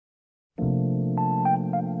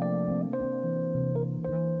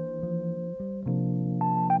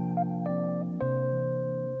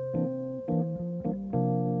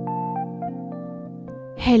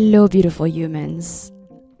Hello, beautiful humans,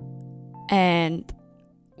 and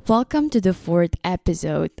welcome to the fourth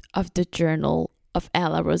episode of the Journal of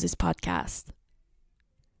Ella Rose's podcast.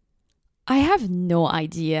 I have no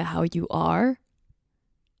idea how you are,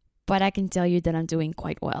 but I can tell you that I'm doing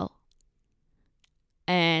quite well,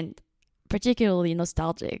 and particularly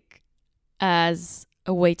nostalgic as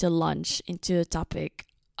a way to launch into the topic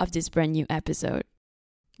of this brand new episode.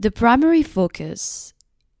 The primary focus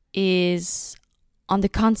is on the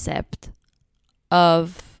concept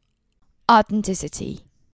of authenticity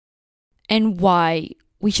and why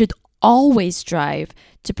we should always strive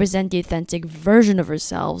to present the authentic version of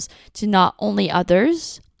ourselves to not only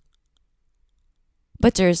others,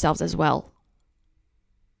 but to ourselves as well.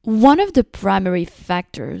 One of the primary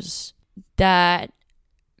factors that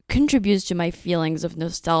contributes to my feelings of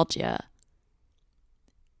nostalgia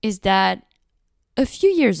is that a few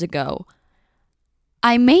years ago,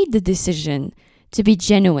 I made the decision to be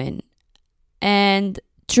genuine and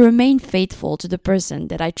to remain faithful to the person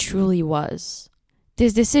that I truly was.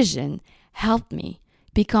 This decision helped me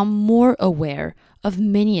become more aware of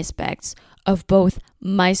many aspects of both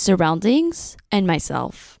my surroundings and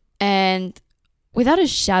myself. And without a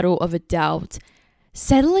shadow of a doubt,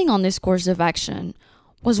 settling on this course of action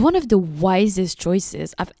was one of the wisest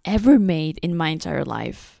choices I've ever made in my entire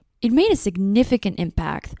life. It made a significant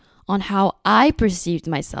impact on how I perceived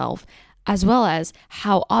myself as well as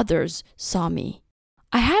how others saw me.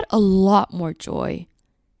 I had a lot more joy,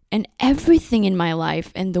 and everything in my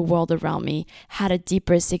life and the world around me had a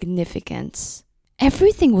deeper significance.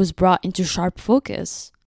 Everything was brought into sharp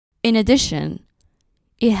focus. In addition,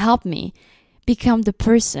 it helped me become the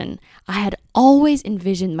person I had always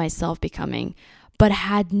envisioned myself becoming, but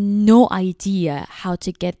had no idea how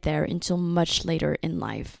to get there until much later in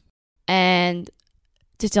life. And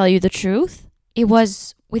to tell you the truth, it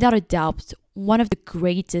was, without a doubt, one of the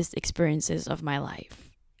greatest experiences of my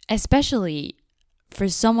life, especially for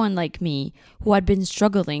someone like me who had been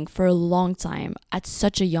struggling for a long time at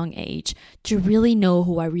such a young age to really know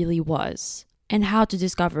who I really was and how to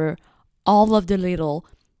discover all of the little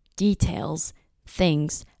details,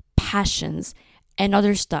 things, passions, and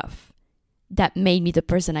other stuff that made me the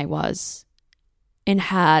person I was and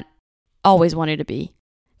had always wanted to be.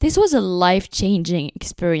 This was a life-changing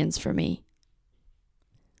experience for me.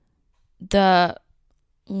 The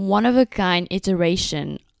one-of-a-kind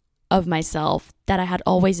iteration of myself that I had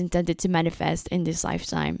always intended to manifest in this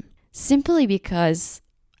lifetime, simply because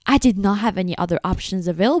I did not have any other options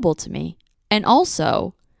available to me. And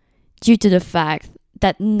also, due to the fact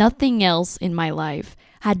that nothing else in my life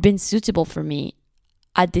had been suitable for me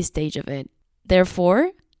at this stage of it.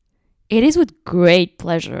 Therefore, it is with great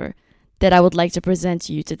pleasure that I would like to present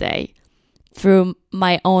to you today through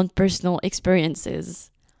my own personal experiences,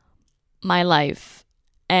 my life,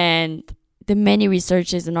 and the many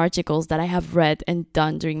researches and articles that I have read and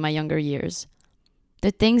done during my younger years.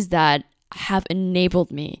 The things that have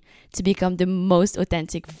enabled me to become the most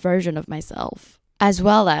authentic version of myself, as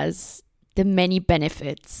well as the many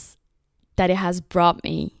benefits that it has brought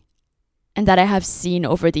me and that I have seen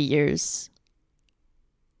over the years.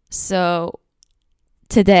 So,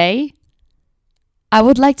 today, I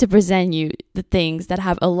would like to present you the things that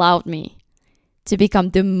have allowed me to become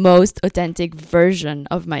the most authentic version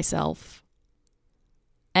of myself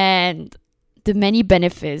and the many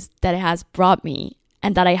benefits that it has brought me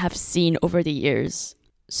and that I have seen over the years.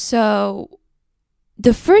 So,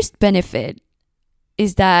 the first benefit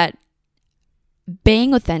is that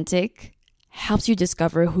being authentic helps you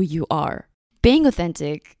discover who you are. Being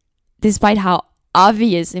authentic, despite how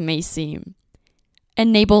obvious it may seem,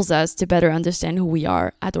 enables us to better understand who we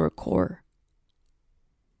are at our core.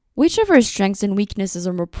 Which of our strengths and weaknesses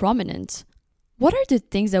are more prominent? What are the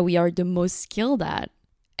things that we are the most skilled at?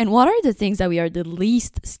 And what are the things that we are the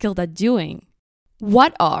least skilled at doing?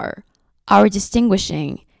 What are our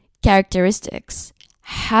distinguishing characteristics,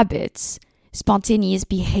 habits, spontaneous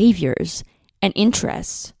behaviors, and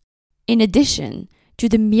interests, in addition to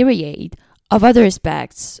the myriad of other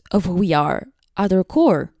aspects of who we are at our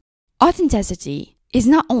core? Authenticity is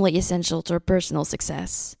not only essential to our personal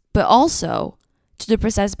success, but also to the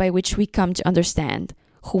process by which we come to understand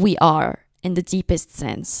who we are in the deepest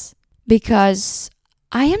sense. Because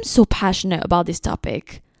I am so passionate about this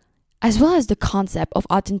topic, as well as the concept of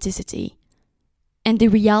authenticity and the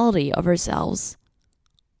reality of ourselves,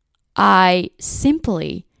 I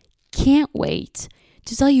simply can't wait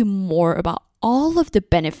to tell you more about all of the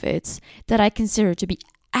benefits that I consider to be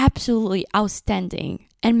absolutely outstanding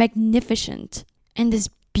and magnificent in this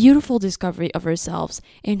beautiful discovery of ourselves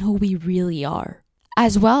and who we really are,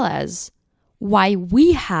 as well as why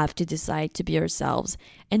we have to decide to be ourselves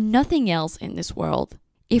and nothing else in this world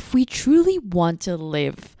if we truly want to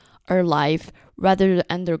live our life rather than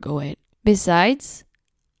undergo it. Besides,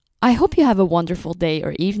 I hope you have a wonderful day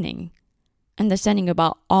or evening, understanding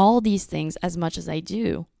about all these things as much as I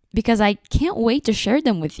do, because I can't wait to share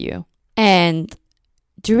them with you. And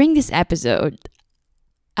during this episode,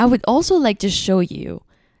 I would also like to show you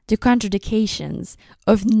the contradictions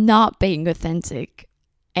of not being authentic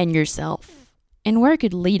and yourself, and where it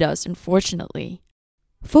could lead us, unfortunately.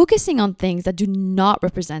 Focusing on things that do not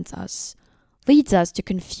represent us leads us to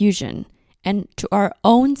confusion and to our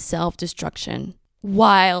own self-destruction.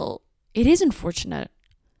 While it is unfortunate,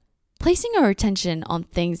 placing our attention on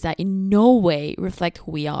things that in no way reflect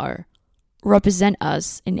who we are, represent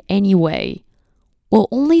us in any way, will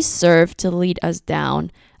only serve to lead us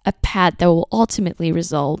down a path that will ultimately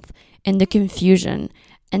result in the confusion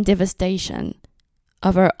and devastation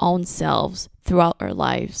of our own selves throughout our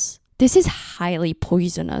lives. This is highly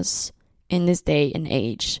poisonous in this day and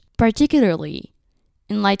age, particularly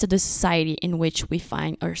in light of the society in which we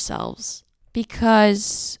find ourselves.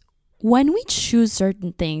 Because when we choose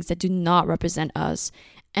certain things that do not represent us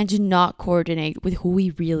and do not coordinate with who we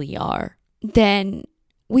really are, then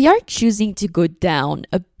we are choosing to go down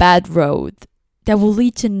a bad road that will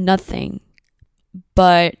lead to nothing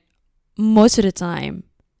but, most of the time,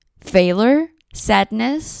 failure,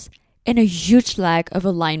 sadness, and a huge lack of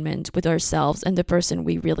alignment with ourselves and the person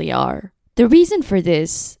we really are. The reason for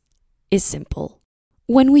this is simple.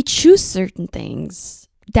 When we choose certain things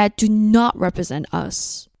that do not represent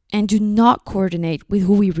us and do not coordinate with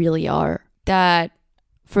who we really are, that,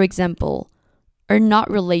 for example, are not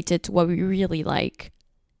related to what we really like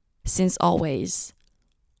since always,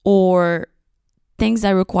 or things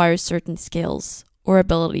that require certain skills or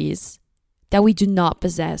abilities that we do not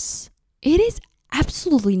possess, it is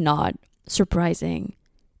absolutely not surprising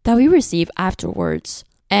that we receive afterwards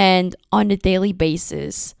and on a daily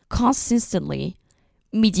basis consistently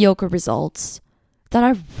mediocre results that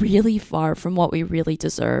are really far from what we really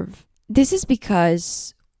deserve. This is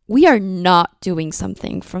because we are not doing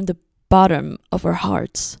something from the bottom of our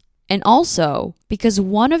hearts. And also because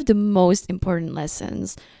one of the most important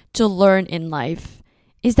lessons to learn in life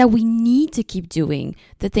is that we need to keep doing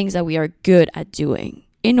the things that we are good at doing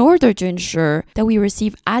in order to ensure that we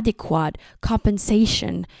receive adequate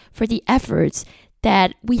compensation for the efforts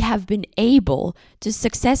that we have been able to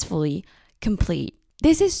successfully complete.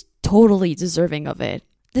 This is totally deserving of it.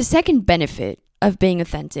 The second benefit of being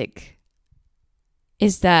authentic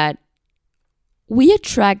is that we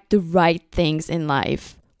attract the right things in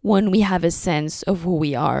life when we have a sense of who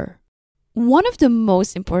we are. One of the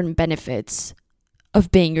most important benefits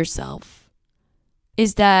of being yourself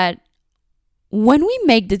is that when we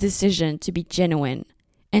make the decision to be genuine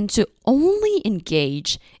and to only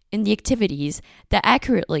engage in the activities that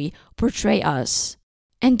accurately portray us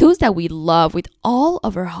and those that we love with all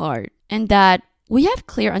of our heart, and that we have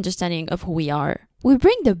clear understanding of who we are, we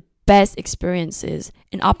bring the best experiences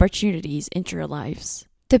and opportunities into our lives.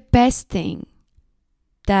 The best thing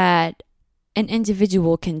that an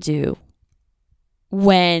individual can do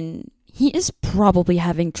when he is probably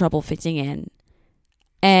having trouble fitting in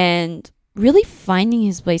and really finding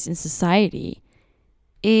his place in society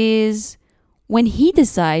is when he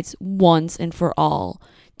decides once and for all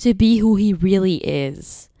to be who he really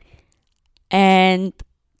is and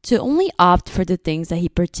to only opt for the things that he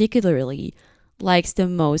particularly likes the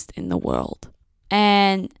most in the world,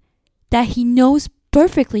 and that he knows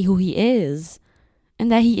perfectly who he is,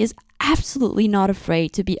 and that he is absolutely not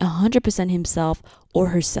afraid to be 100% himself or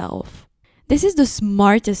herself. This is the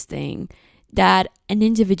smartest thing that an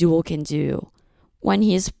individual can do when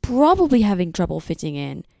he is probably having trouble fitting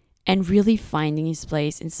in and really finding his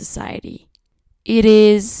place in society. It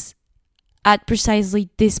is at precisely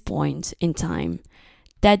this point in time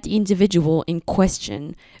that the individual in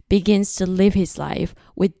question begins to live his life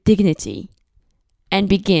with dignity and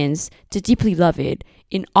begins to deeply love it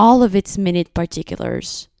in all of its minute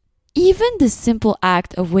particulars. Even the simple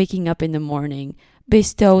act of waking up in the morning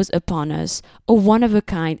bestows upon us a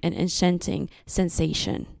one-of-a-kind and enchanting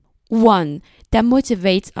sensation, one that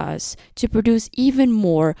motivates us to produce even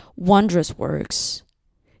more wondrous works,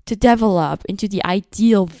 to develop into the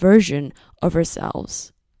ideal version of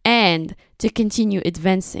ourselves, and to continue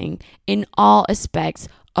advancing in all aspects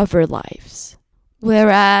of our lives.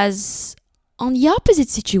 Whereas, on the opposite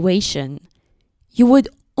situation, you would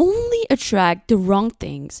only attract the wrong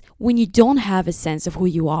things when you don't have a sense of who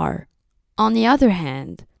you are. On the other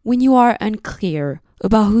hand, when you are unclear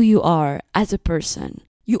about who you are as a person,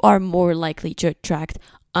 you are more likely to attract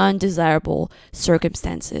undesirable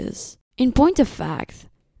circumstances. In point of fact,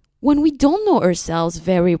 when we don't know ourselves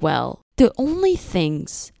very well, the only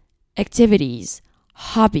things, activities,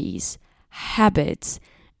 hobbies, habits,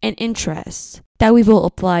 and interests that we will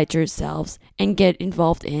apply to ourselves and get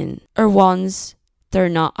involved in are ones that are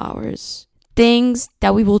not ours. Things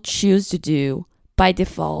that we will choose to do by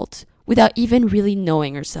default without even really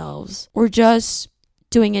knowing ourselves, or just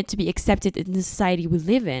doing it to be accepted in the society we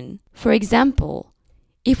live in. For example,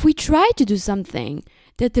 if we try to do something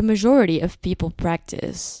that the majority of people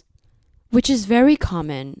practice, which is very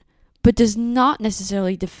common, but does not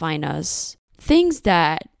necessarily define us, things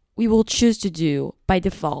that we will choose to do by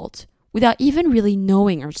default without even really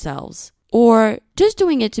knowing ourselves, or just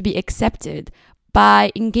doing it to be accepted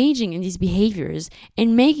by engaging in these behaviors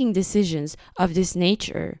and making decisions of this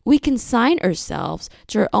nature, we consign ourselves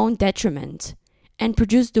to our own detriment and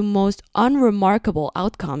produce the most unremarkable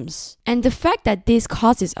outcomes. And the fact that this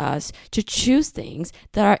causes us to choose things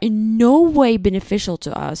that are in no way beneficial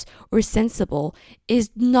to us or sensible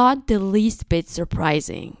is not the least bit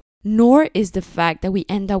surprising. Nor is the fact that we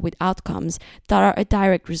end up with outcomes that are a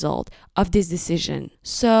direct result of this decision.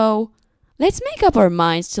 So, let's make up our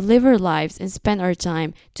minds to live our lives and spend our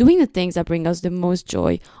time doing the things that bring us the most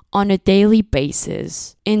joy on a daily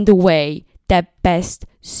basis in the way that best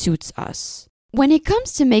suits us. When it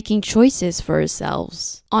comes to making choices for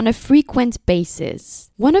ourselves on a frequent basis,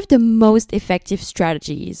 one of the most effective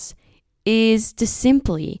strategies is to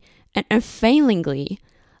simply and unfailingly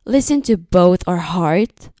listen to both our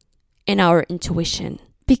heart and our intuition.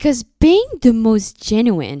 Because being the most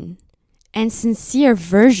genuine and sincere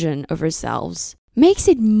version of ourselves makes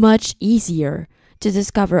it much easier to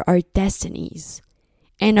discover our destinies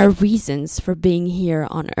and our reasons for being here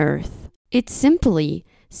on earth. It simply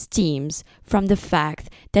stems from the fact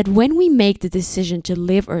that when we make the decision to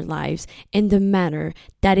live our lives in the manner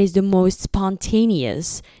that is the most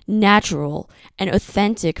spontaneous, natural, and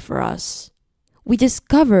authentic for us, we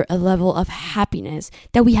discover a level of happiness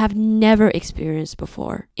that we have never experienced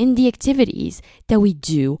before in the activities that we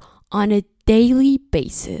do on a daily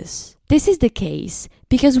basis. This is the case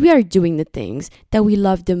because we are doing the things that we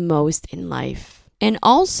love the most in life, and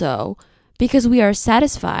also because we are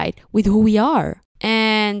satisfied with who we are,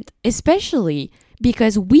 and especially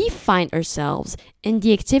because we find ourselves in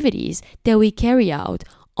the activities that we carry out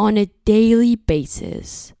on a daily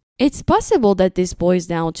basis. It's possible that this boils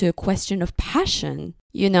down to a question of passion,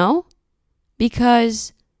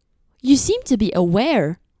 because you seem to be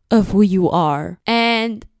aware of who you are.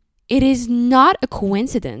 And it is not a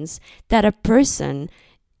coincidence that a person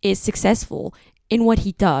is successful in what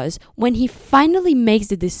he does when he finally makes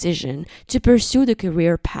the decision to pursue the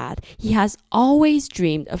career path he has always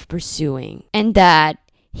dreamed of pursuing, and that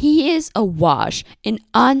he is awash in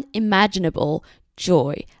unimaginable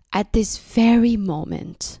joy at this very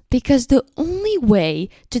moment. Because the only way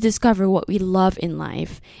to discover what we love in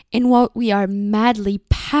life and what we are madly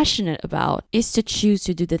passionate about is to choose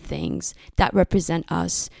to do the things that represent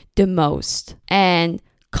us the most, and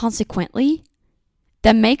consequently,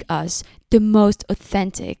 that make us the most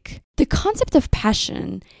authentic. The concept of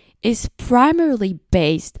passion is primarily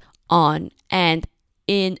based on, and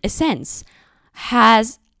in a sense,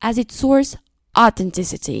 has as its source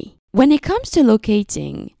authenticity. When it comes to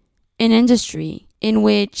locating an industry in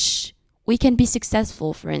which we can be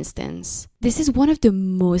successful, for instance, this is one of the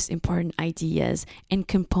most important ideas and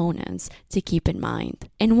components to keep in mind.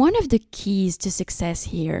 And one of the keys to success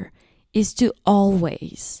here is to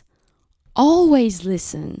always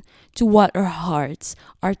listen to what our hearts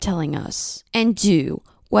are telling us and do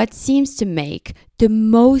what seems to make the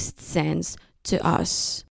most sense to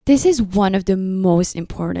us. This is one of the most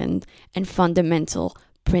important and fundamental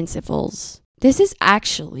principles. This is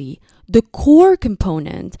actually the core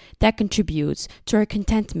component that contributes to our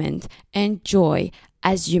contentment and joy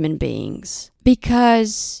as human beings.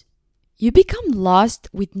 Because you become lost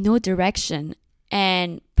with no direction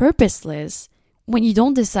and purposeless when you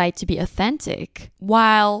don't decide to be authentic.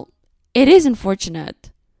 While it is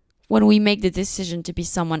unfortunate when we make the decision to be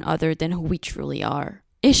someone other than who we truly are,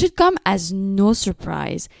 it should come as no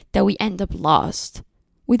surprise that we end up lost,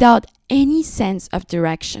 without any sense of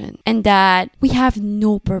direction, and that we have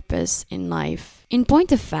no purpose in life. In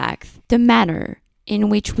point of fact, the manner in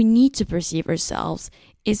which we need to perceive ourselves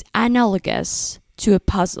is analogous to a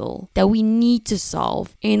puzzle that we need to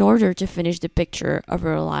solve in order to finish the picture of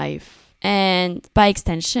our life, and by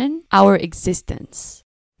extension, our existence.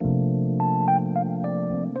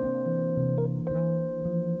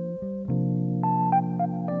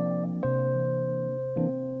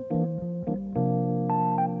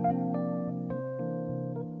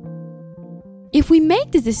 If we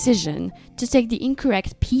make the decision to take the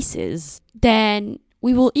incorrect pieces, then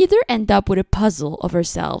we will either end up with a puzzle of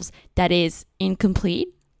ourselves that is incomplete,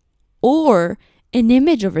 or an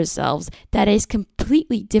image of ourselves that is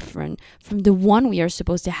completely different from the one we are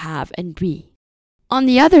supposed to have and be. On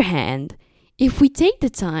the other hand, if we take the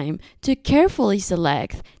time to carefully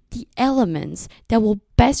select the elements that will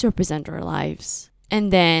best represent our lives,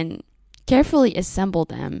 and then carefully assemble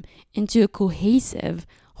them into a cohesive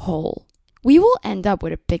whole, we will end up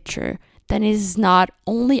with a picture that is not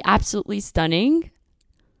only absolutely stunning,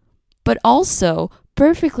 but also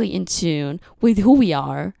perfectly in tune with who we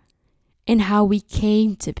are and how we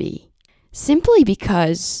came to be. Simply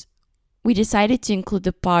because we decided to include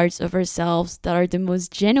the parts of ourselves that are the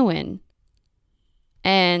most genuine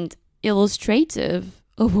and illustrative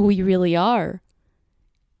of who we really are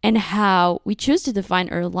and how we choose to define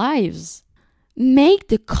our lives. Make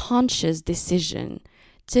the conscious decision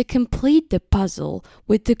to complete the puzzle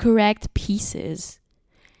with the correct pieces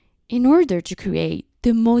in order to create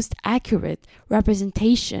the most accurate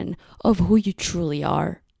representation of who you truly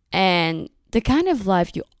are and the kind of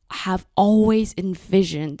life you have always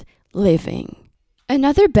envisioned living.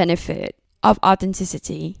 Another benefit of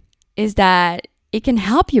authenticity is that it can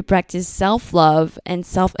help you practice self-love and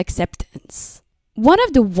self-acceptance. One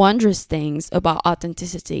of the wondrous things about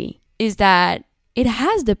authenticity is that it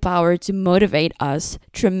has the power to motivate us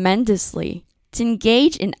tremendously to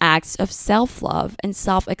engage in acts of self-love and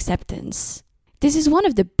self-acceptance. This is one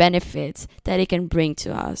of the benefits that it can bring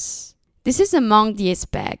to us. This is among the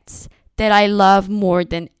aspects that I love more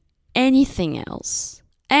than anything else.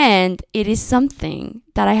 And it is something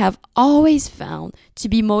that I have always found to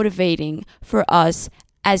be motivating for us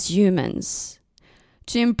as humans,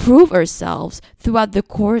 to improve ourselves throughout the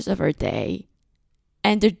course of our day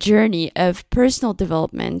and the journey of personal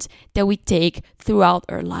development that we take throughout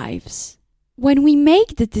our lives. When we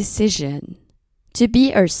make the decision to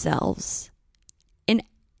be ourselves in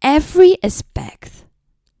every aspect,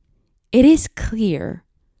 it is clear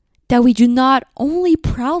that we do not only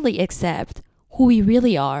proudly accept who we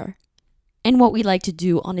really are and what we like to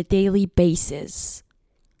do on a daily basis,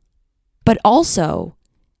 but also,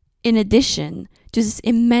 in addition to this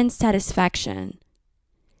immense satisfaction,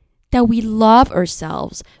 that we love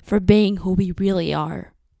ourselves for being who we really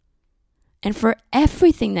are and for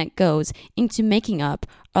everything that goes into making up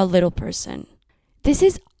a little person. This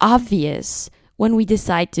is obvious when we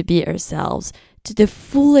decide to be ourselves to the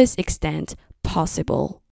fullest extent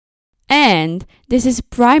possible. And this is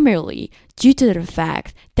primarily due to the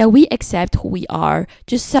fact that we accept who we are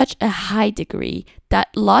to such a high degree that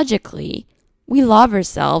logically we love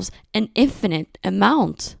ourselves an infinite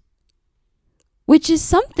amount, which is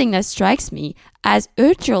something that strikes me as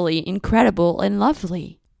utterly incredible and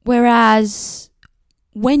lovely. Whereas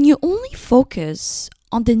when you only focus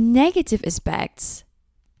on the negative aspects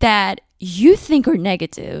that you think are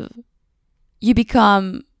negative, you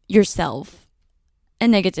become yourself a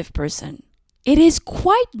negative person. It is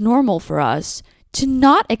quite normal for us to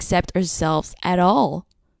not accept ourselves at all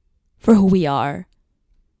for who we are,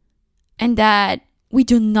 and that we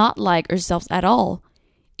do not like ourselves at all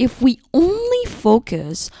if we only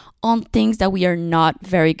focus on things that we are not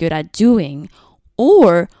very good at doing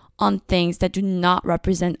or on things that do not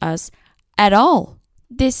represent us at all.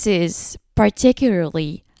 This is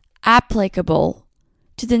particularly applicable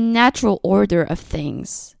to the natural order of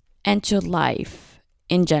things and to life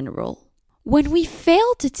in general. When we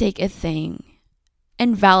fail to take a thing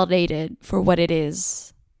and validate it for what it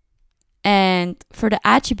is and for the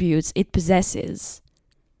attributes it possesses,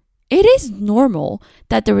 it is normal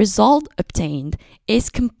that the result obtained is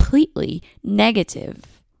completely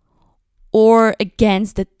negative or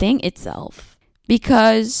against the thing itself,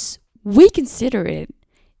 because we consider it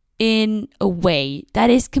in a way that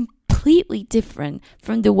is completely different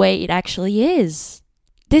from the way it actually is.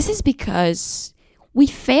 This is because we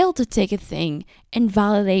fail to take a thing and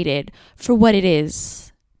validate it for what it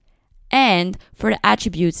is and for the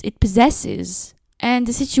attributes it possesses. And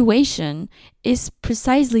the situation is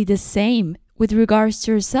precisely the same with regards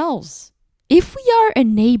to ourselves. If we are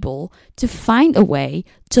unable to find a way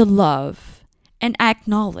to love and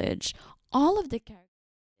acknowledge all of the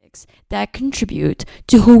characteristics that contribute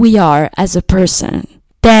to who we are as a person,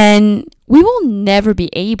 then we will never be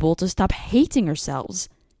able to stop hating ourselves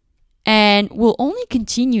and will only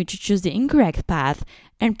continue to choose the incorrect path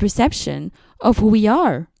and perception of who we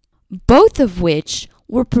are, both of which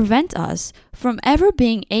will prevent us from ever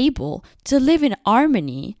being able to live in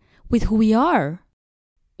harmony with who we are.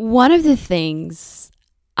 One of the things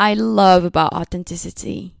I love about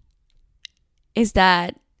authenticity is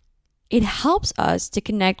that it helps us to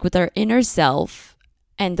connect with our inner self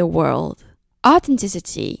and the world.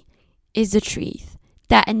 Authenticity is the truth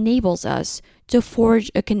that enables us to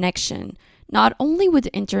forge a connection not only with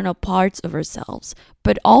the internal parts of ourselves,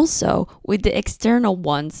 but also with the external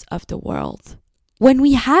ones of the world. When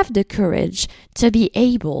we have the courage to be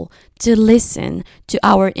able to listen to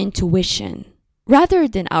our intuition rather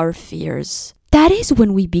than our fears, that is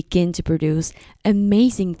when we begin to produce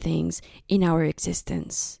amazing things in our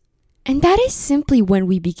existence. And that is simply when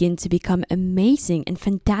we begin to become amazing and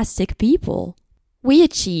fantastic people. We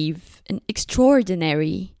achieve an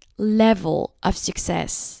extraordinary level of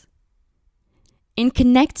success in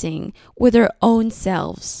connecting with our own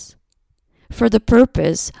selves for the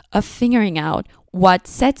purpose of figuring out what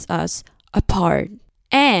sets us apart.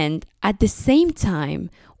 And at the same time,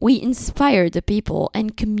 we inspire the people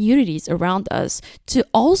and communities around us to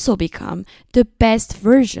also become the best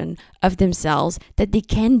version of themselves that they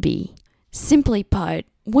can be. Simply put,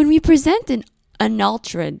 when we present an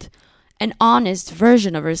unaltered and honest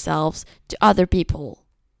version of ourselves to other people,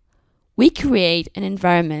 we create an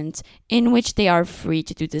environment in which they are free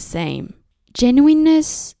to do the same.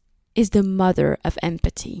 Genuineness is the mother of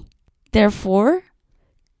empathy. Therefore,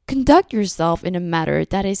 conduct yourself in a manner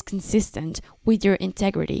that is consistent with your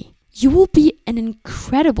integrity. You will be an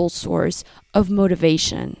incredible source of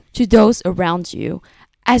motivation to those around you,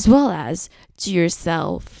 as well as to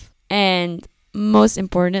yourself. And most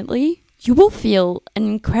importantly, you will feel an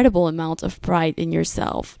incredible amount of pride in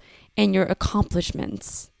yourself and your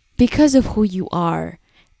accomplishments because of who you are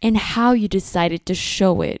and how you decided to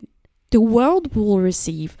show it. The world will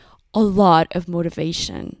receive a lot of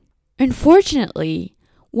motivation. Unfortunately,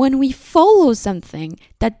 when we follow something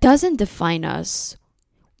that doesn't define us,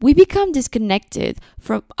 we become disconnected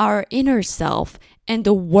from our inner self and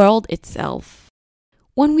the world itself.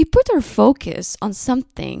 When we put our focus on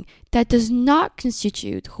something that does not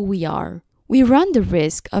constitute who we are, we run the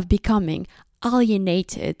risk of becoming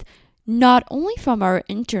alienated not only from our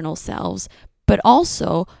internal selves, but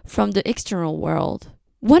also from the external world.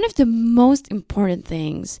 One of the most important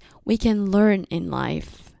things we can learn in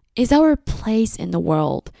life is our place in the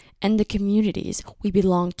world and the communities we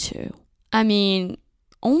belong to. I mean,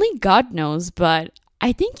 only God knows, but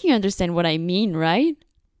I think you understand what I mean, right?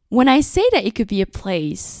 When I say that it could be a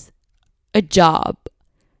place, a job,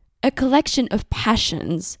 a collection of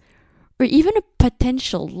passions, or even a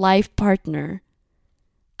potential life partner,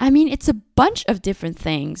 I mean, it's a bunch of different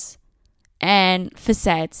things and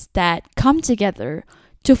facets that come together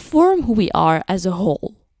to form who we are as a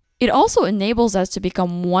whole. It also enables us to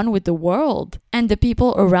become one with the world and the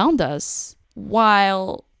people around us,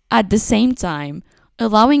 while at the same time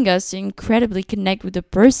allowing us to incredibly connect with the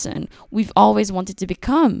person we've always wanted to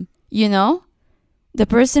become, you know? The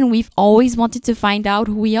person we've always wanted to find out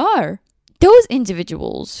who we are. Those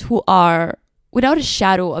individuals who are, without a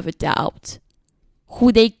shadow of a doubt,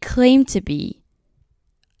 who they claim to be,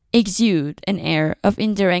 exude an air of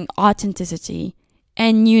enduring authenticity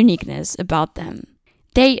and uniqueness about them.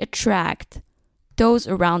 They attract those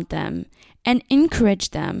around them and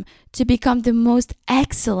encourage them to become the most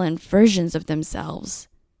excellent versions of themselves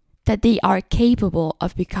that they are capable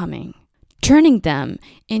of becoming, turning them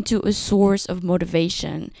into a source of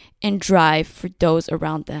motivation and drive for those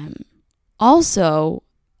around them. Also,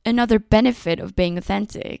 another benefit of being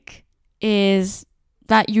authentic is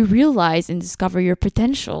that you realize and discover your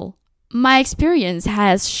potential. My experience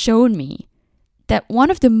has shown me that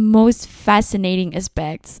one of the most fascinating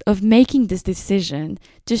aspects of making this decision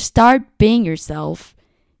to start being yourself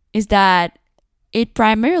is that it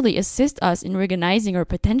primarily assists us in recognizing our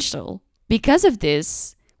potential. Because of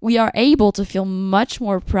this, we are able to feel much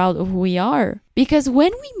more proud of who we are. Because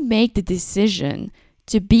when we make the decision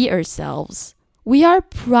to be ourselves, we are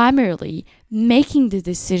primarily making the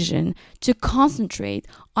decision to concentrate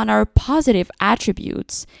on our positive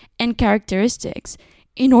attributes and characteristics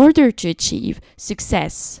in order to achieve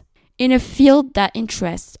success in a field that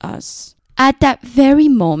interests us. At that very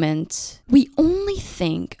moment, we only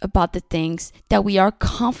think about the things that we are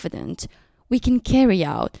confident we can carry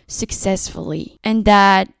out successfully and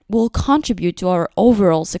that will contribute to our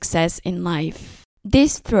overall success in life.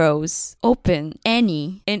 This throws open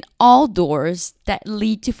any and all doors that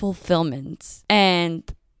lead to fulfillment and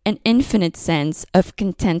an infinite sense of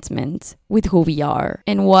contentment with who we are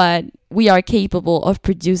and what we are capable of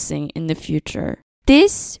producing in the future.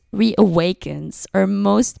 This reawakens our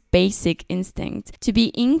most basic instinct to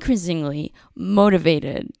be increasingly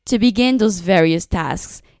motivated to begin those various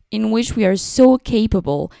tasks in which we are so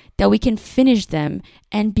capable that we can finish them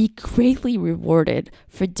and be greatly rewarded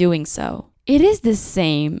for doing so. It is the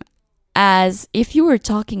same as if you were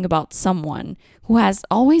talking about someone who has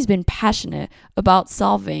always been passionate about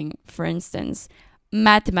solving, for instance,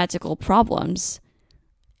 mathematical problems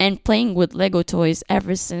and playing with Lego toys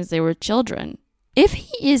ever since they were children. If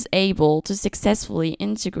he is able to successfully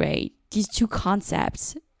integrate these two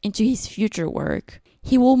concepts into his future work,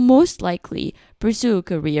 he will most likely pursue a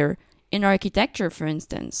career in architecture, for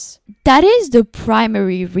instance. That is the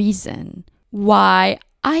primary reason why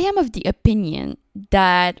I am of the opinion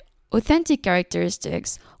that authentic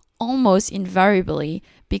characteristics almost invariably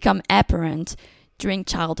become apparent during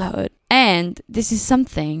childhood. And this is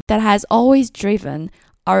something that has always driven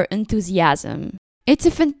our enthusiasm. It's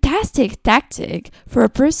a fantastic tactic for a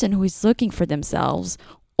person who is looking for themselves,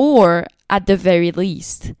 or at the very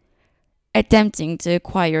least, attempting to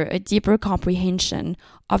acquire a deeper comprehension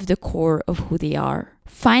of the core of who they are.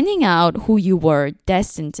 Finding out who you were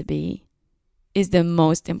destined to be is the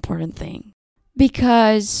most important thing.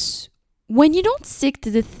 Because when you don't stick to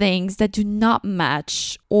the things that do not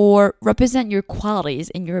match or represent your qualities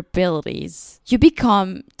and your abilities, you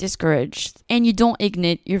become discouraged and you don't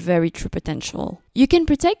ignite your very true potential. You can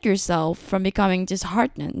protect yourself from becoming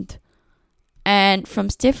disheartened and from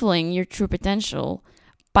stifling your true potential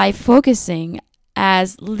by focusing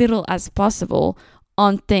as little as possible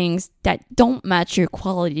on things that don't match your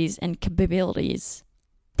qualities and capabilities.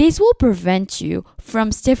 This will prevent you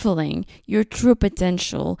from stifling your true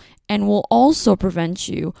potential and will also prevent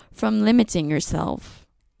you from limiting yourself.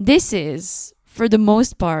 This is, for the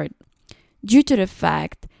most part, due to the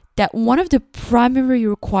fact that one of the primary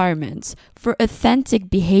requirements for authentic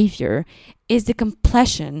behavior is the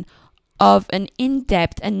completion of an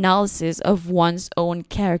in-depth analysis of one's own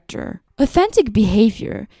character. Authentic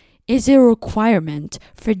behavior is a requirement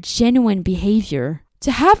for genuine behavior.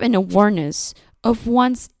 To have an awareness of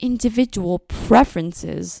one's individual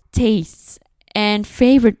preferences, tastes, and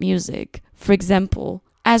favorite music, for example,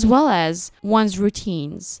 as well as one's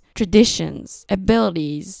routines, traditions,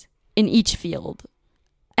 abilities in each field,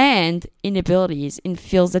 and inabilities in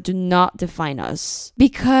fields that do not define us.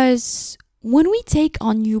 Because when we take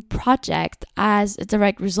on new project as a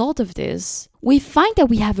direct result of this, we find that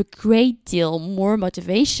we have a great deal more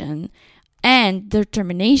motivation and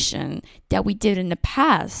determination that we did in the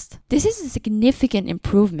past. This is a significant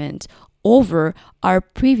improvement over our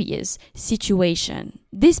previous situation.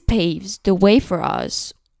 This paves the way for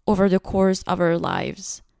us over the course of our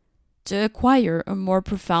lives to acquire a more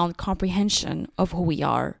profound comprehension of who we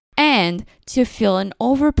are and to feel an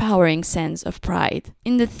overpowering sense of pride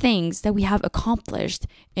in the things that we have accomplished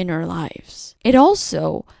in our lives. It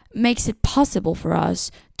also makes it possible for us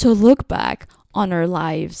to look back on our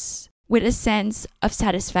lives with a sense of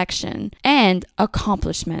satisfaction and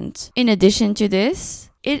accomplishment. In addition to this,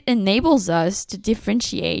 it enables us to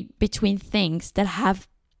differentiate between things that have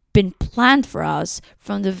been planned for us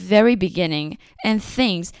from the very beginning and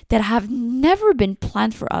things that have never been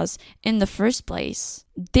planned for us in the first place.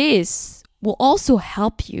 This will also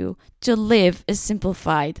help you to live a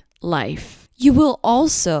simplified life. You will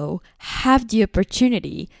also have the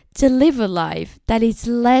opportunity to live a life that is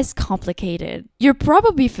less complicated. You're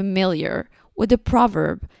probably familiar with the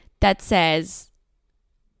proverb that says,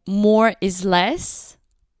 more is less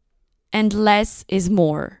and less is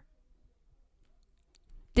more.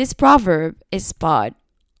 This proverb is spot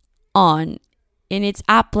on in its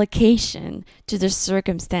application to the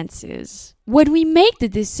circumstances. When we make the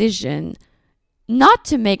decision not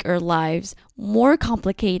to make our lives more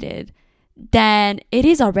complicated than it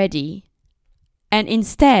is already, and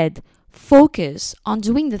instead focus on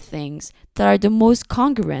doing the things that are the most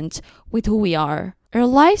congruent with who we are, our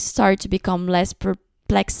lives start to become less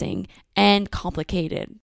perplexing and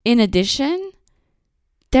complicated. In addition,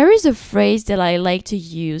 there is a phrase that I like to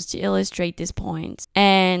use to illustrate this point,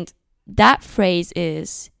 and that phrase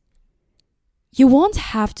is, you won't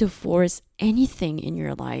have to force anything in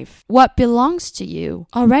your life. What belongs to you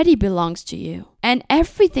already belongs to you, and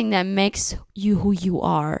everything that makes you who you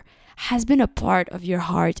are has been a part of your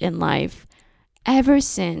heart and life ever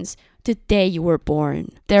since the day you were born.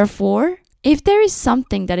 Therefore, if there is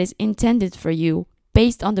something that is intended for you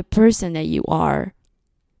based on the person that you are,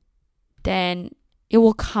 then it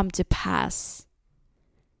will come to pass.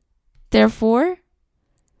 Therefore,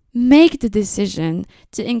 make the decision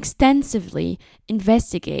to extensively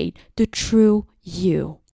investigate the true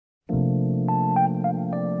you.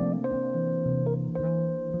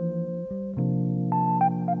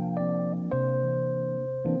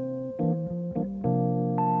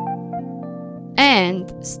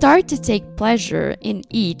 And start to take pleasure in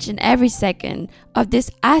each and every second of this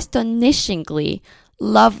astonishingly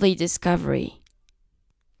lovely discovery.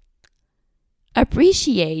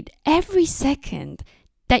 Appreciate every second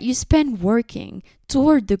that you spend working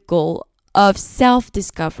toward the goal of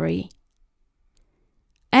self-discovery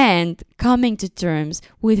and coming to terms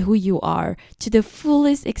with who you are to the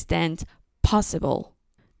fullest extent possible.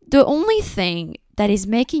 The only thing that is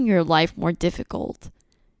making your life more difficult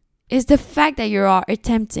is the fact that you are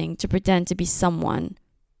attempting to pretend to be someone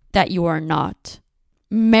that you are not,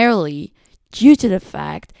 merely due to the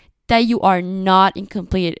fact that you are not in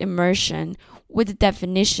complete immersion with the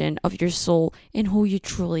definition of your soul and who you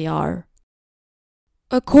truly are.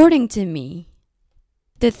 According to me,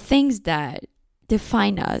 the things that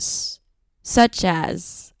define us, such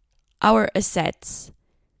as our assets,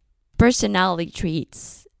 personality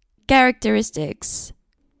traits, characteristics,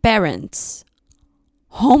 parents,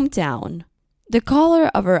 hometown, the color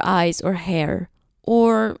of our eyes or hair,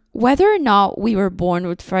 or whether or not we were born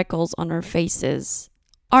with freckles on our faces,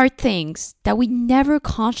 are things that we never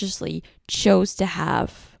consciously chose to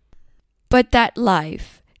have, but that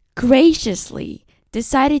life graciously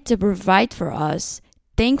decided to provide for us,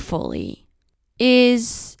 thankfully,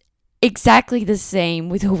 is exactly the same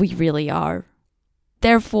with who we really are.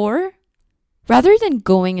 Therefore, rather than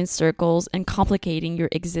going in circles and complicating your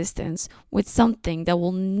existence with something that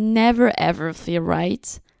will never ever feel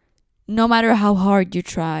right, no matter how hard you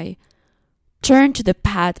try, turn to the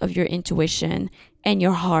path of your intuition and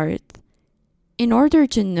your heart in order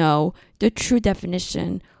to know the true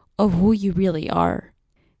definition of who you really are.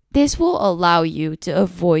 This will allow you to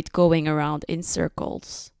avoid going around in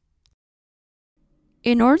circles.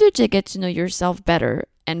 In order to get to know yourself better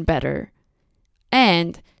and better,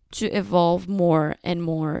 and to evolve more and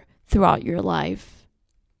more throughout your life,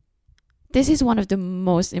 this is one of the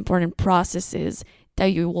most important processes that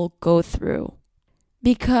you will go through.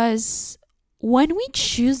 Because when we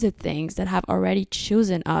choose the things that have already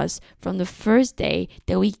chosen us from the first day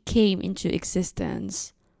that we came into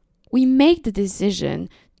existence, we make the decision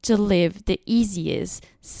to live the easiest,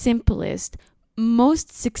 simplest,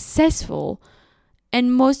 most successful,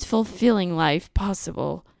 and most fulfilling life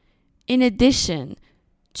possible, in addition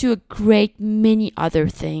to a great many other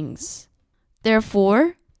things.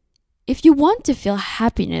 Therefore, if you want to feel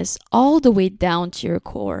happiness all the way down to your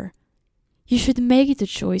core, you should make the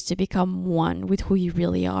choice to become one with who you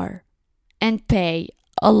really are and pay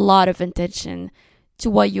a lot of attention to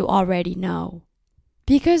what you already know.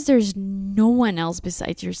 Because there's no one else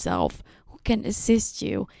besides yourself who can assist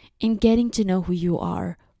you in getting to know who you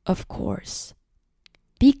are, of course.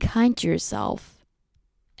 Be kind to yourself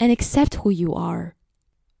and accept who you are.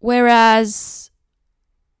 Whereas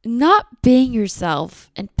not being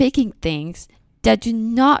yourself and picking things that do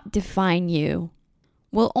not define you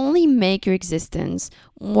will only make your existence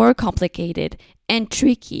more complicated and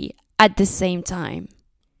tricky at the same time.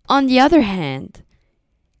 On the other hand,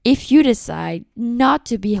 if you decide not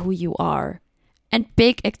to be who you are and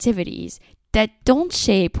pick activities that don't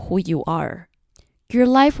shape who you are, your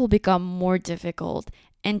life will become more difficult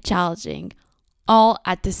and challenging all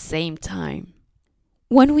at the same time.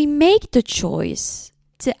 When we make the choice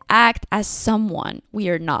to act as someone we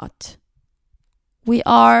are not, we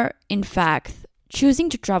are, in fact, choosing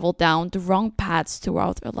to travel down the wrong paths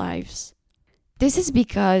throughout our lives. This is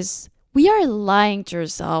because we are lying to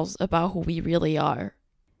ourselves about who we really are.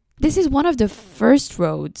 This is one of the first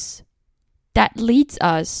roads that leads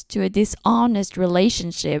us to a dishonest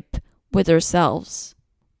relationship with ourselves.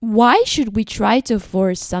 Why should we try to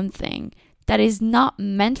force something that is not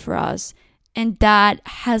meant for us and that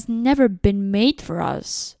has never been made for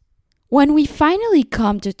us? When we finally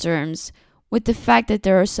come to terms with the fact that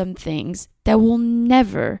there are some things that will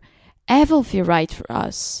never, ever feel right for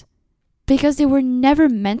us, because they were never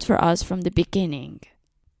meant for us from the beginning,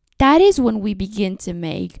 that is when we begin to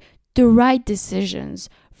make the right decisions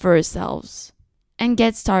for ourselves and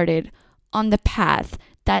get started on the path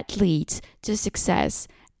that leads to success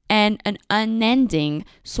and an unending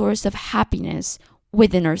source of happiness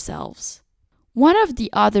within ourselves. One of the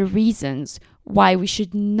other reasons why we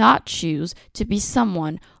should not choose to be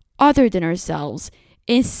someone other than ourselves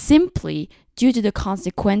is simply due to the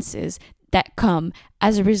consequences that come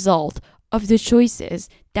as a result of the choices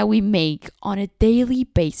that we make on a daily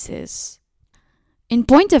basis. In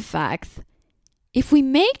point of fact, if we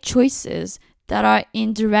make choices that are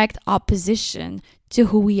in direct opposition to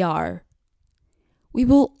who we are, we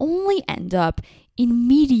will only end up in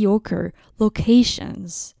mediocre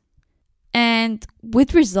locations and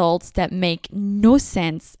with results that make no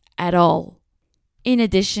sense at all. In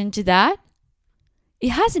addition to that,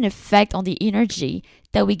 it has an effect on the energy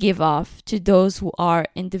that we give off to those who are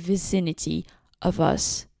in the vicinity of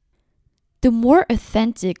us. The more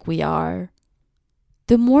authentic we are,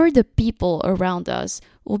 the more the people around us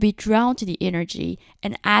will be drawn to the energy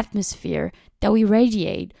and atmosphere that we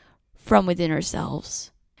radiate from within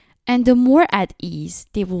ourselves. And the more at ease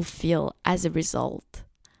they will feel as a result.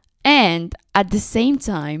 And at the same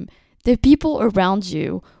time, the people around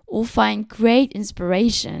you will find great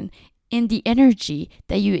inspiration in the energy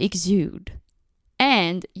that you exude.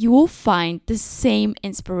 And you will find the same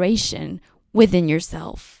inspiration within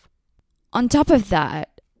yourself. On top of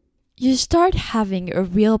that, you start having a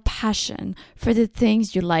real passion for the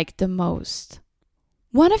things you like the most.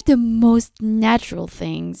 One of the most natural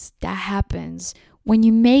things that happens when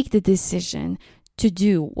you make the decision to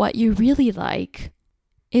do what you really like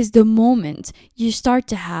is the moment you start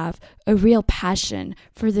to have a real passion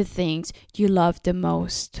for the things you love the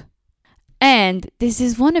most. And this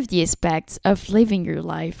is one of the aspects of living your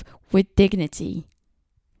life with dignity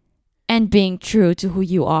and being true to who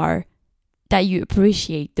you are that you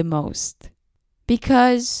appreciate the most.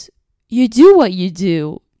 Because you do what you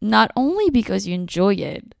do not only because you enjoy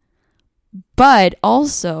it, but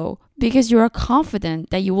also because you are confident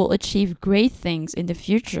that you will achieve great things in the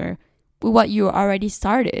future with what you already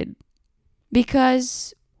started.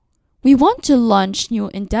 Because we want to launch new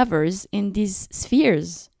endeavors in these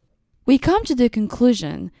spheres. We come to the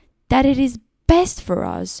conclusion that it is best for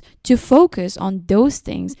us to focus on those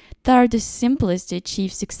things that are the simplest to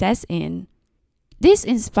achieve success in. This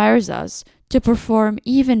inspires us to perform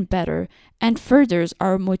even better and furthers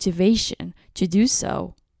our motivation to do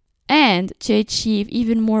so and to achieve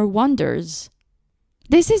even more wonders.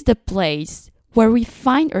 This is the place where we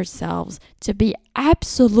find ourselves to be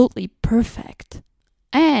absolutely perfect,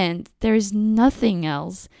 and there is nothing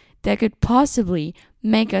else that could possibly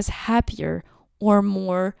make us happier or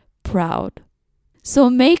more proud.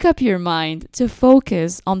 So make up your mind to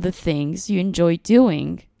focus on the things you enjoy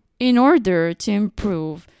doing in order to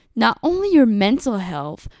improve not only your mental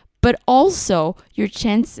health, but also your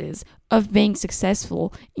chances of being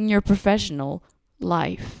successful in your professional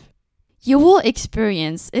life. You will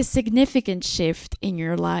experience a significant shift in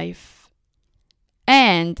your life.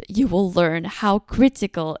 And you will learn how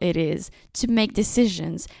critical it is to make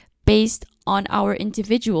decisions based on our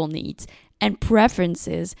individual needs and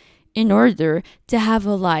preferences in order to have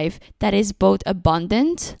a life that is both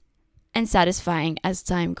abundant and satisfying as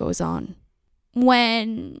time goes on.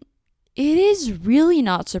 When it is really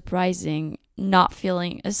not surprising not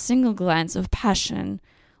feeling a single glance of passion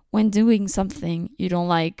when doing something you don't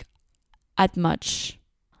like at much,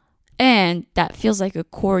 and that feels like a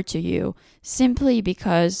chore to you simply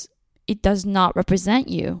because it does not represent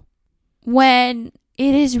you. When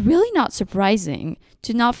it is really not surprising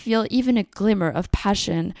to not feel even a glimmer of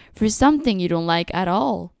passion for something you don't like at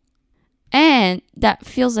all, and that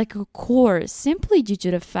feels like a chore simply due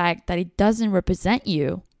to the fact that it doesn't represent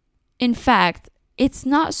you. In fact, it's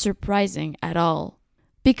not surprising at all.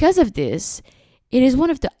 Because of this, it is one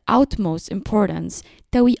of the utmost importance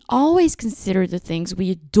that we always consider the things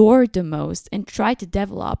we adore the most and try to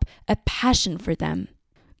develop a passion for them.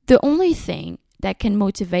 The only thing that can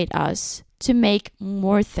motivate us to make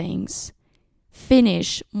more things,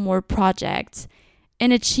 finish more projects,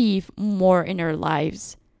 and achieve more in our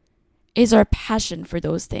lives is our passion for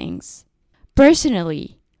those things.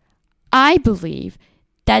 Personally, I believe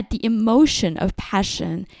that the emotion of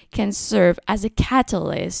passion can serve as a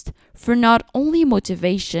catalyst for not only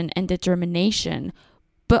motivation and determination,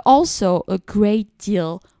 but also a great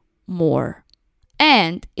deal more,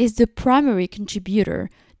 and is the primary contributor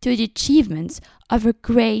to the achievements of a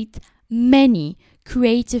great many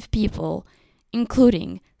creative people,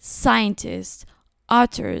 including scientists,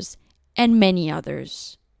 authors, and many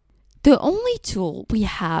others. The only tool we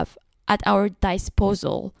have at our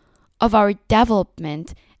disposal of our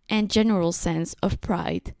development and general sense of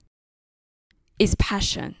pride is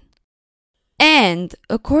passion. And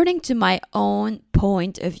according to my own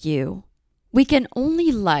point of view, we can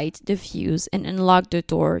only light the fuse and unlock the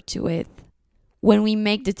door to it when we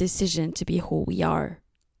make the decision to be who we are.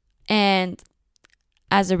 And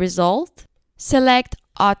as a result, select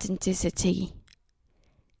authenticity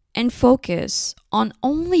and focus on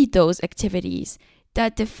only those activities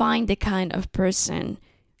that define the kind of person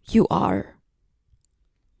you are.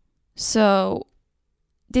 So,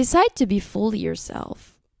 decide to be fully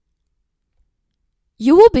yourself.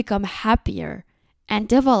 You will become happier and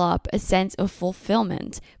develop a sense of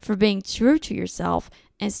fulfillment for being true to yourself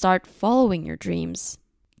and start following your dreams.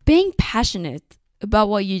 Being passionate about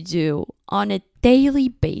what you do on a daily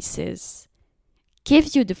basis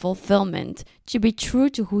gives you the fulfillment to be true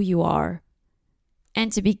to who you are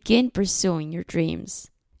and to begin pursuing your dreams.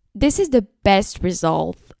 This is the best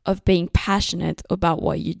result of being passionate about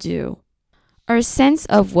what you do. Our sense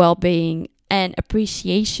of well-being and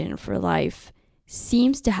appreciation for life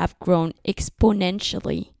seems to have grown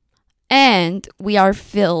exponentially. And we are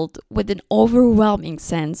filled with an overwhelming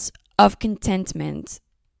sense of contentment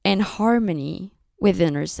and harmony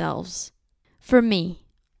within ourselves. For me,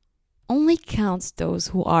 only counts those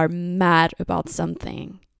who are mad about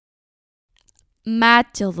something.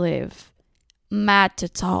 Mad to live, mad to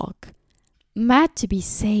talk, mad to be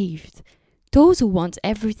saved. Those who want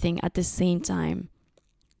everything at the same time.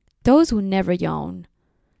 Those who never yawn.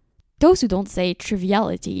 Those who don't say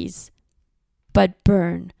trivialities, but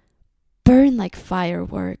burn like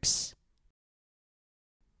fireworks.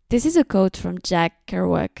 This is a quote from Jack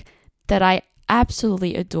Kerouac that I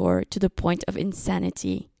absolutely adore to the point of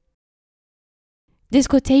insanity. This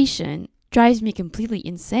quotation drives me completely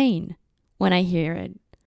insane when I hear it.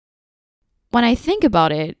 When I think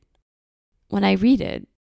about it, when I read it,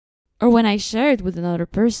 or when I share it with another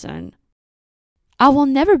person, I will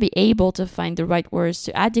never be able to find the right words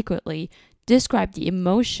to adequately describe the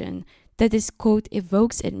emotion that this quote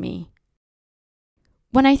evokes in me.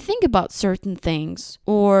 When I think about certain things,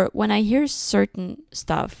 or when I hear certain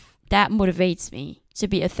stuff that motivates me to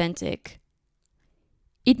be authentic,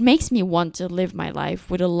 it makes me want to live my life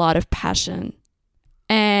with a lot of passion.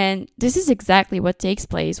 And this is exactly what takes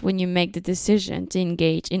place when you make the decision to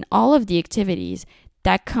engage in all of the activities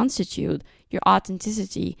that constitute your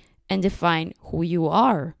authenticity and define who you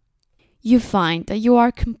are. You find that you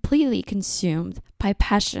are completely consumed by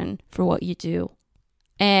passion for what you do.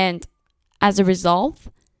 And as a result,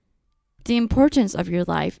 the importance of your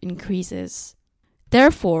life increases.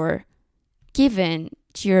 Therefore, given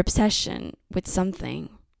to your obsession with something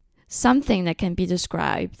that can be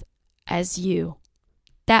described as you,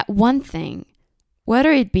 that one thing,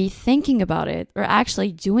 whether it be thinking about it or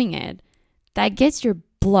actually doing it, that gets your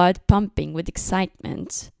blood pumping with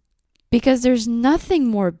excitement. Because there's nothing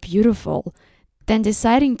more beautiful than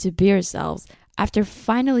deciding to be yourselves after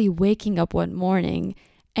finally waking up one morning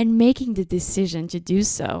and making the decision to do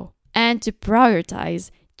so, and to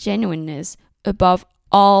prioritize genuineness above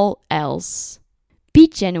all else. Be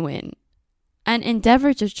genuine and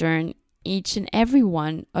endeavor to turn each and every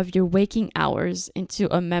one of your waking hours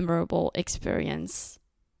into a memorable experience.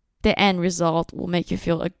 The end result will make you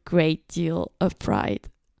feel a great deal of pride.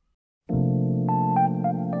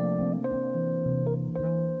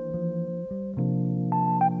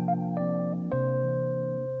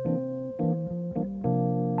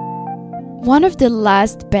 One of the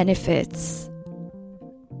last benefits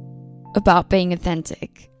about being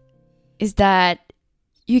authentic is that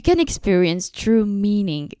you can experience true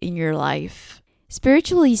meaning in your life.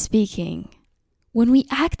 Spiritually speaking, when we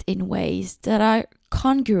act in ways that are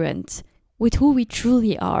congruent with who we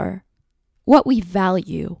truly are, what we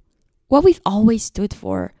value, what we've always stood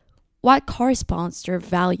for, what corresponds to our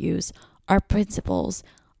values, our principles,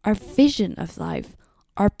 our vision of life,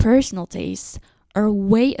 our personal tastes, our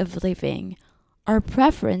way of living, our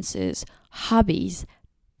preferences, hobbies,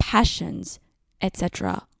 passions,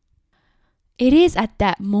 etc. It is at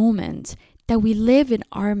that moment that we live in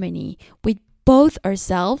harmony with both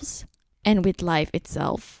ourselves and with life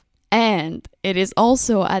itself. And it is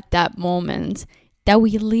also at that moment that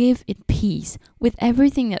we live in peace with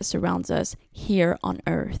everything that surrounds us here on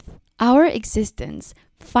earth. Our existence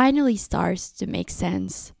finally starts to make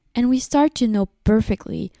sense, and we start to know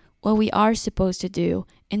perfectly what we are supposed to do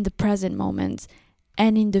in the present moment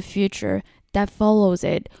and in the future that follows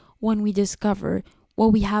it when we discover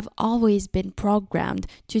what we have always been programmed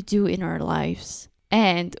to do in our lives.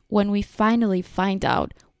 And when we finally find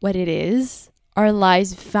out what it is, our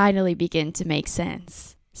lives finally begin to make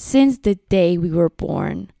sense. Since the day we were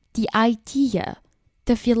born, the idea,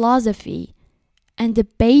 the philosophy, and the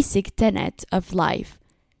basic tenet of life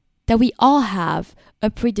that we all have a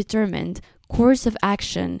predetermined course of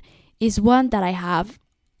action is one that I have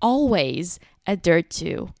always adhered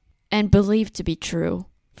to and believed to be true.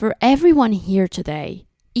 For everyone here today,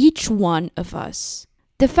 each one of us,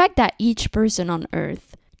 the fact that each person on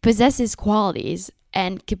earth possesses qualities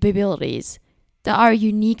and capabilities that are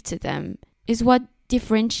unique to them is what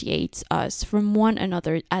differentiates us from one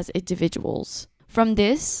another as individuals. From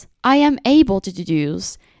this, I am able to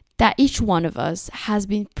deduce that each one of us has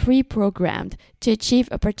been pre-programmed to achieve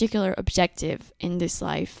a particular objective in this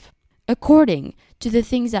life, according to the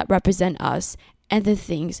things that represent us and the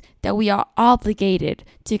things that we are obligated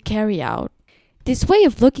to carry out. This way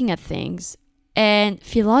of looking at things and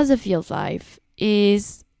philosophy of life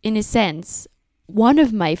is, in a sense, one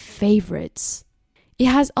of my favorites. It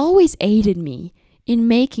has always aided me in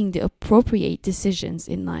making the appropriate decisions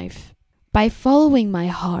in life. By following my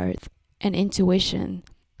heart and intuition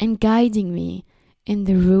and guiding me in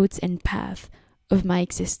the routes and path of my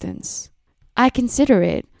existence. I consider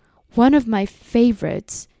it one of my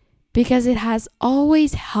favorites because it has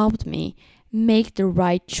always helped me make the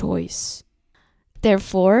right choice.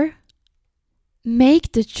 Therefore,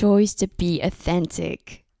 make the choice to be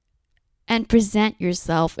authentic and present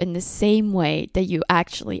yourself in the same way that you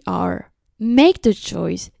actually are. Make the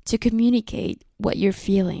choice to communicate what you're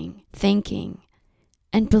feeling, thinking,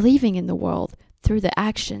 and believing in the world through the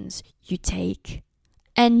actions you take.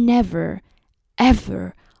 And never,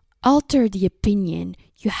 ever alter the opinion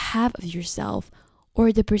you have of yourself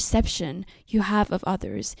or the perception you have of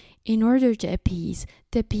others in order to appease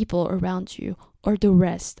the people around you or the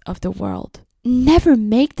rest of the world. Never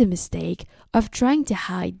make the mistake of trying to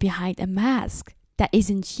hide behind a mask that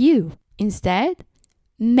isn't you. Instead,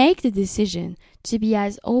 make the decision to be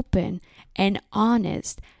as open and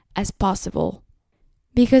honest as possible.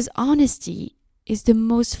 Because honesty is the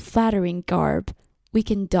most flattering garb we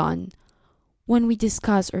can don when we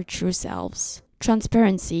discuss our true selves.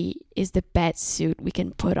 Transparency is the best suit we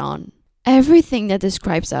can put on. Everything that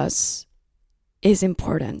describes us is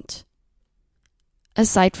important.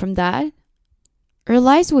 Aside from that, our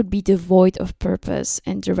lives would be devoid of purpose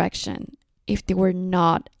and direction if they were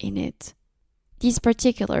not in it. These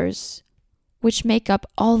particulars, which make up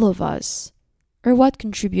all of us, are what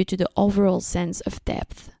contribute to the overall sense of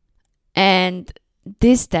depth. And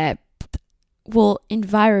this depth will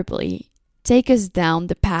invariably take us down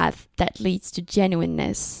the path that leads to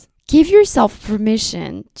genuineness. Give yourself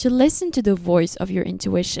permission to listen to the voice of your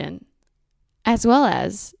intuition, as well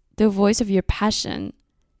as the voice of your passion,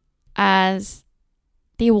 as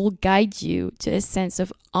they will guide you to a sense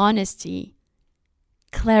of honesty,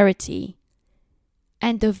 clarity,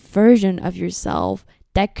 and the version of yourself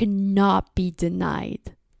that cannot be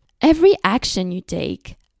denied. Every action you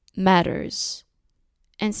take matters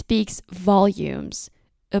and speaks volumes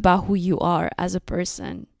about who you are as a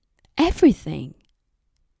person. Everything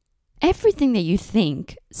that you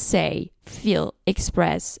think, say, feel,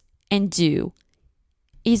 express, and do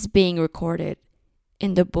is being recorded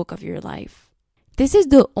in the book of your life. This is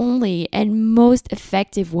the only and most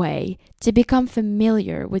effective way to become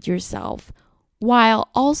familiar with yourself while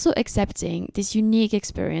also accepting this unique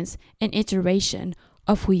experience and iteration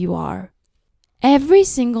of who you are. Every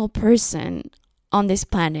single person on this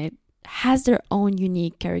planet has their own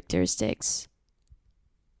unique characteristics.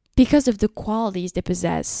 Because of the qualities they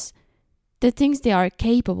possess, the things they are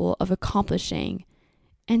capable of accomplishing,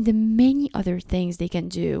 and the many other things they can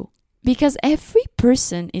do. Because every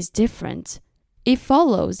person is different, it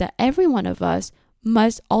follows that every one of us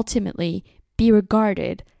must ultimately be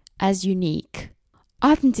regarded as unique.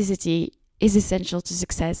 Authenticity is essential to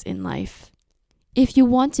success in life. If you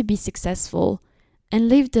want to be successful and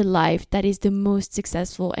live the life that is the most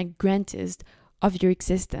successful and grandest of your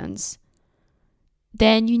existence,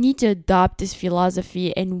 then you need to adopt this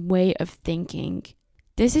philosophy and way of thinking.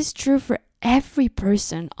 This is true for every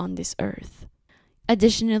person on this earth.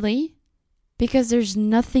 Additionally, because there's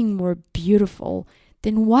nothing more beautiful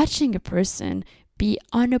than watching a person be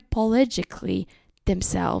unapologetically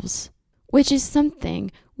themselves, which is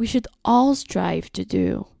something we should all strive to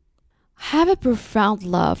do. Have a profound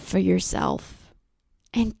love for yourself,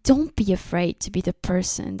 and don't be afraid to be the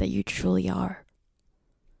person that you truly are.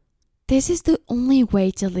 This is the only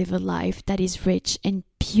way to live a life that is rich and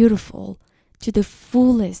beautiful to the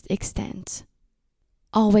fullest extent.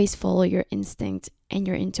 Always follow your instinct and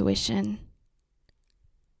your intuition.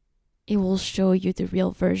 It will show you the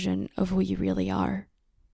real version of who you really are.